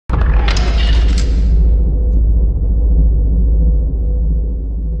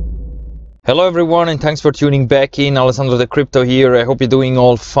Hello everyone, and thanks for tuning back in. Alessandro the Crypto here. I hope you're doing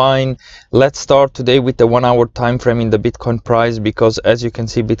all fine. Let's start today with the 1 hour time frame in the Bitcoin price, because as you can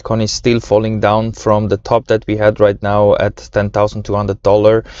see, Bitcoin is still falling down from the top that we had right now at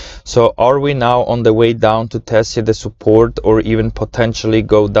 $10,200. So are we now on the way down to test here the support, or even potentially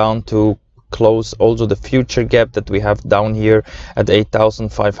go down to close also the future gap that we have down here at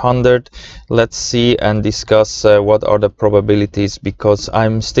 8,500? Let's see and discuss what are the probabilities, because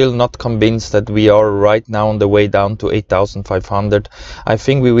I'm still not convinced that we are right now on the way down to 8,500. I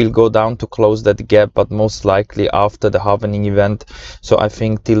think we will go down to close that gap, but most likely after the halving event. So I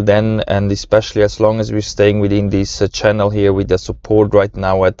think till then, and especially as long as we're staying within this channel here with the support right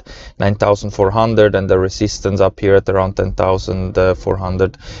now at 9,400 and the resistance up here at around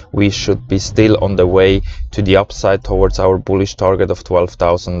 10,400, we should be still on the way to the upside towards our bullish target of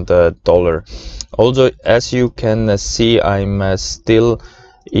 $12,000. Also, as you can see, I'm still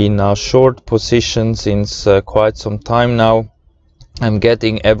in a short position since quite some time now. I'm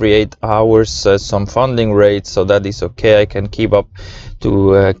getting every 8 hours some funding rates, so that is okay. I can keep up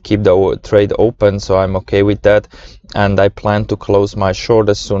to keep the trade open, so I'm okay with that. And I plan to close my short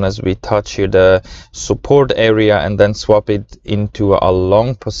as soon as we touch here the support area, and then swap it into a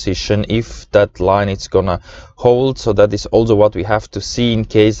long position if that line is gonna hold. So that is also what we have to see in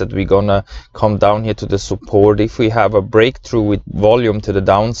case that we're gonna come down here to the support. If we have a breakthrough with volume to the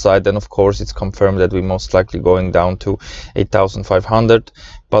downside, then of course it's confirmed that we're most likely going down to 8,500.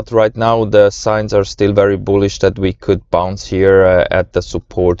 But right now the signs are still very bullish that we could bounce here at the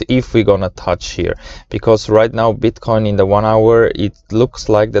support if we're gonna touch here, because right now Bitcoin in the 1 hour, it looks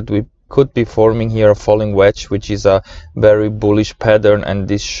like that we could be forming here a falling wedge, which is a very bullish pattern, and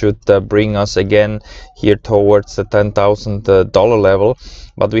this should bring us again here towards the $10,000 level.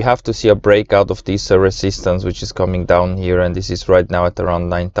 But we have to see a breakout of this resistance, which is coming down here, and this is right now at around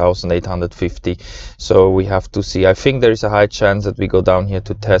 9,850. So we have to see. I think there is a high chance that we go down here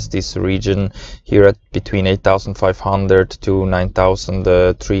to test this region here at between 8,500 to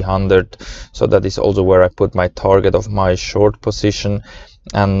 9,300. So that is also where I put my target of my short position.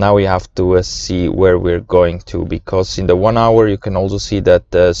 And now we have to see where we're going to, because in the 1 hour you can also see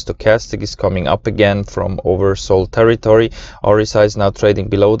that the stochastic is coming up again from oversold territory. RSI is now trading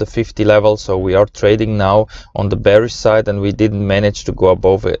below the 50 level, so we are trading now on the bearish side, and we didn't manage to go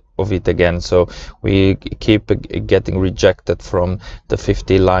above it again, so we keep getting rejected from the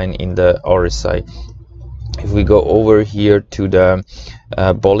 50 line in the RSI. If we go over here to the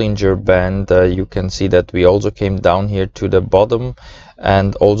Bollinger Band, you can see that we also came down here to the bottom,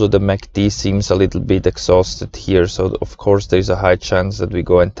 and also the MACD seems a little bit exhausted here. So of course there is a high chance that we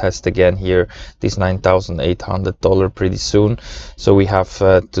go and test again here this $9,800 pretty soon. So we have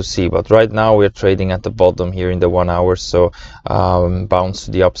to see, but right now we're trading at the bottom here in the 1 hour, so bounce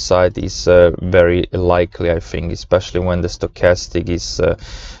to the upside is very likely, I think, especially when the stochastic is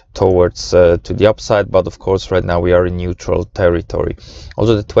towards to the upside. But of course right now we are in neutral territory.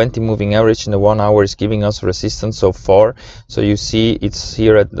 Also the 20 moving average in the 1 hour is giving us resistance so far, so you see it's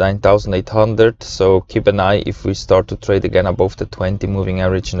here at 9,800. so keep an eye if we start to trade again above the 20 moving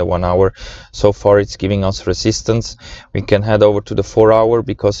average in the 1 hour. So far it's giving us resistance. We can head over to the 4 hour,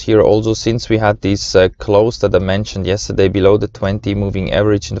 because here also, since we had this close that I mentioned yesterday below the 20 moving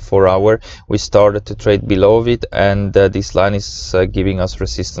average in the 4 hour, we started to trade below it, and this line is giving us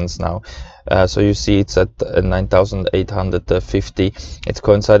resistance now. So you see it's at 9,850. It's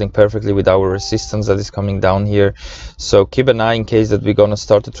coinciding perfectly with our resistance that is coming down here. So keep an eye in case that we're gonna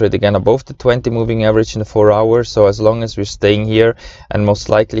start to trade again above the 20 moving average in the 4 hours. So as long as we're staying here, and most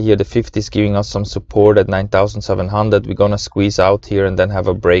likely here the 50 is giving us some support at 9,700, we're gonna squeeze out here and then have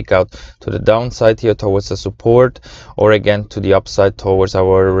a breakout to the downside here towards the support, or again to the upside towards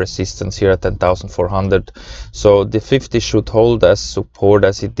our resistance here at 10,400. So the 50 should hold as support,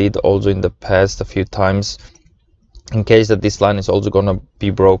 as it did also in the past a few times. In case that this line is also gonna be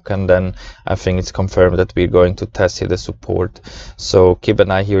broken, then I think it's confirmed that we're going to test here the support. So keep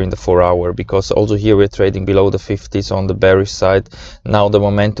an eye here in the 4 hour, because also here we're trading below the 50s on the bearish side. Now the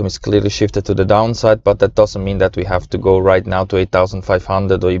momentum is clearly shifted to the downside, but that doesn't mean that we have to go right now to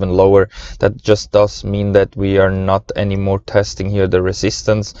 8,500 or even lower. That just does mean that we are not anymore testing here the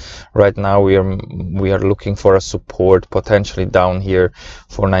resistance. Right now we are looking for a support potentially down here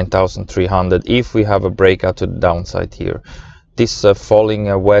for 9,300 if we have a breakout to the downside here. this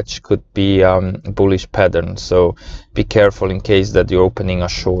falling wedge could be bullish pattern, so be careful in case that you're opening a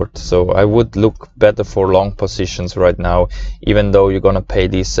short. So I would look better for long positions right now, even though you're gonna pay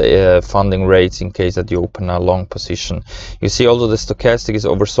these funding rates in case that you open a long position. You see also the stochastic is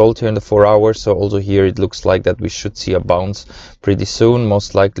oversold here in the 4 hours, so also here it looks like that we should see a bounce pretty soon,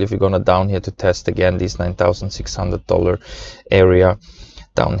 most likely if we're gonna down here to test again this $9,600 area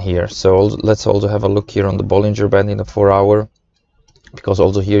down here. So let's also have a look here on the Bollinger Band in the 4 hour, because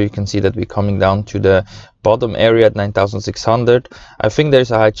also here you can see that we're coming down to the bottom area at 9,600. I think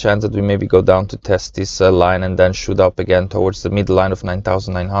there's a high chance that we maybe go down to test this line and then shoot up again towards the middle line of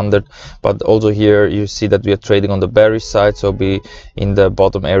 9,900. But also here you see that we are trading on the bearish side, so be in the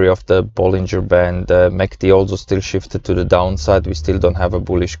bottom area of the Bollinger Band. MACD also still shifted to the downside. We still don't have a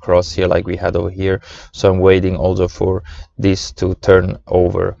bullish cross here like we had over here, so I'm waiting also for this to turn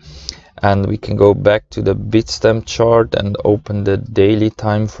over. And we can go back to the Bitstamp chart and open the daily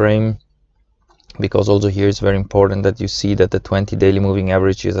time frame, because also here it's very important that you see that the 20 daily moving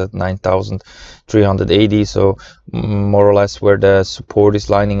average is at 9,380, so more or less where the support is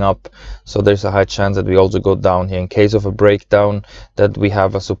lining up. So there's a high chance that we also go down here in case of a breakdown, that we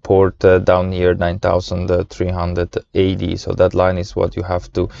have a support down here 9,380. so that line is what you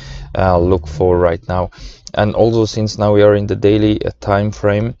have to look for right now. And also, since now we are in the daily time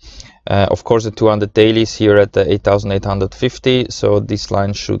frame, of course the 200 dailies here at the 8,850, so this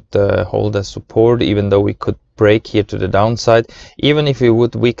line should hold as support, even though we could break here to the downside. Even if we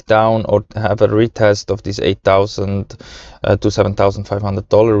would wick down or have a retest of this 8,000 to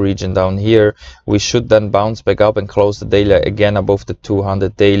 $7,500 region down here, we should then bounce back up and close the daily again above the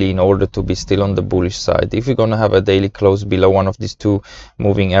 200 daily in order to be still on the bullish side. If we're gonna have a daily close below one of these two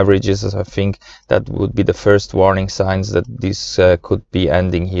moving averages, I think that would be the first warning signs that this could be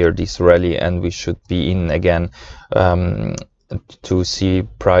ending here, this rally, and we should be in again to see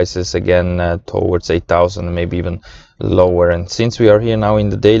prices again towards 8,000, maybe even lower. And since we are here now in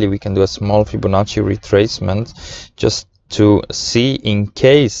the daily, we can do a small Fibonacci retracement just to see in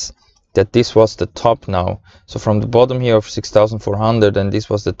case that this was the top now. So from the bottom here of 6,400 and this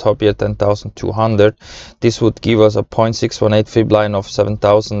was the top here 10,200, this would give us a 0.618 fib line of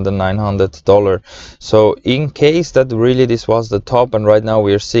 $7,900. So in case that really this was the top, and right now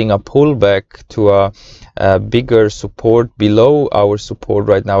we are seeing a pullback to a bigger support below our support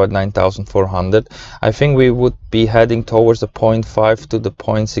right now at 9,400, I think we would be heading towards the 0.5 to the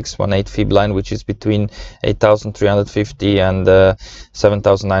 0.618 fib line, which is between 8,350 and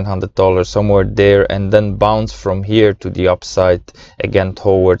 $7,900, somewhere there, and then bounce from here to the upside again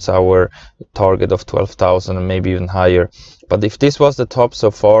towards our target of 12,000 and maybe even higher. But if this was the top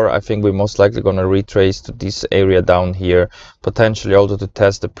so far, I think we're most likely going to retrace to this area down here, potentially also to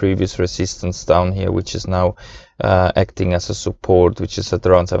test the previous resistance down here, which is now acting as a support, which is at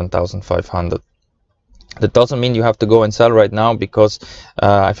around 7,500. That doesn't mean you have to go and sell right now, because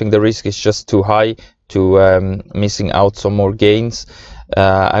I think the risk is just too high to missing out some more gains.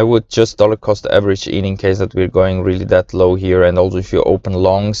 I would just dollar cost average in case that we're going really that low here. And also if you open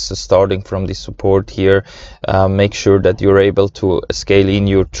longs starting from this support here, make sure that you're able to scale in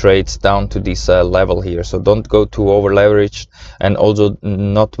your trades down to this level here. So don't go too over leveraged, and also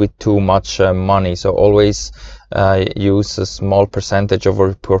not with too much money. So always use a small percentage of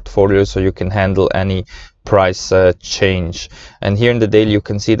your portfolio so you can handle any price change. And here in the daily you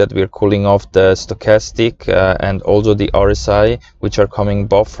can see that we're cooling off the stochastic and also the RSI, which are coming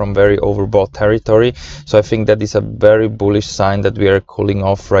both from very overbought territory. So I think that is a very bullish sign that we are cooling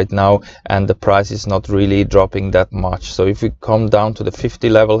off right now, and the price is not really dropping that much. So if we come down to the 50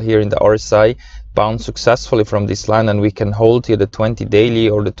 level here in the RSI, bounce successfully from this line, and we can hold here the 20 daily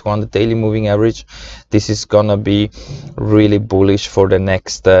or the 200 daily moving average, this is gonna be really bullish for the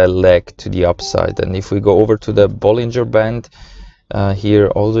next leg to the upside. And if we go over to the Bollinger Band here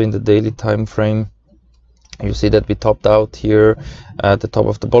also in the daily time frame, you see that we topped out here at the top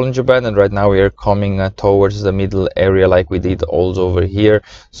of the Bollinger Band, and right now we are coming towards the middle area like we did also over here.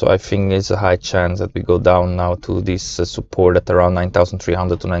 So I think it's a high chance that we go down now to this support at around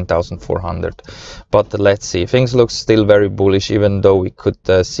 9,300 to 9,400. But let's see, things look still very bullish, even though we could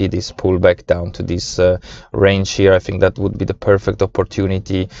see this pullback down to this range here. I think that would be the perfect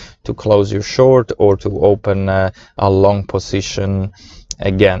opportunity to close your short or to open a long position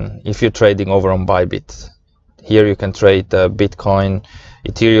again if you're trading over on Bybit. Here you can trade Bitcoin,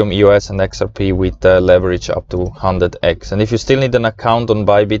 Ethereum, EOS and XRP with leverage up to 100x. And if you still need an account on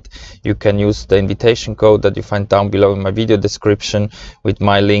Bybit, you can use the invitation code that you find down below in my video description. With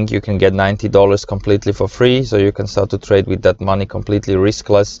my link, you can get $90 completely for free, so you can start to trade with that money completely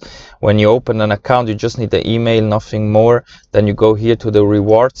riskless. When you open an account, you just need the email, nothing more. Then you go here to the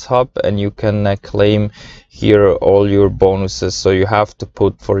rewards hub and you can claim here all your bonuses. So you have to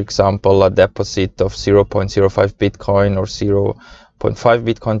put, for example, a deposit of 0.05 Bitcoin or 0.5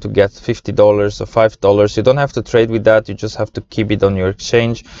 Bitcoin to get $50 or $5. You don't have to trade with that, you just have to keep it on your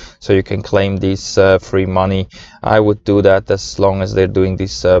exchange so you can claim this free money. I would do that as long as they're doing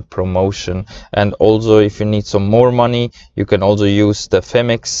this promotion. And also, if you need some more money, you can also use the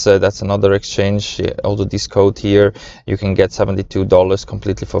Femex, that's another exchange. Also this code here, you can get $72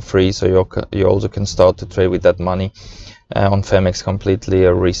 completely for free, so you also can start to trade with that money on Femex completely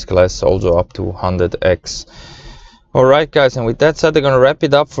riskless, also up to 100x. Alright guys, and with that said, I'm gonna wrap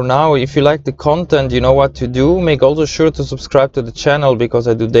it up for now. If you like the content, you know what to do. Make also sure to subscribe to the channel, because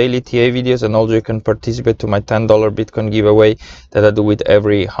I do daily TA videos, and also you can participate to my $10 Bitcoin giveaway that I do with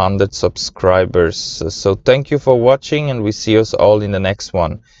every 100 subscribers. So thank you for watching, and we see us all in the next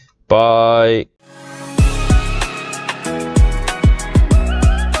one. Bye.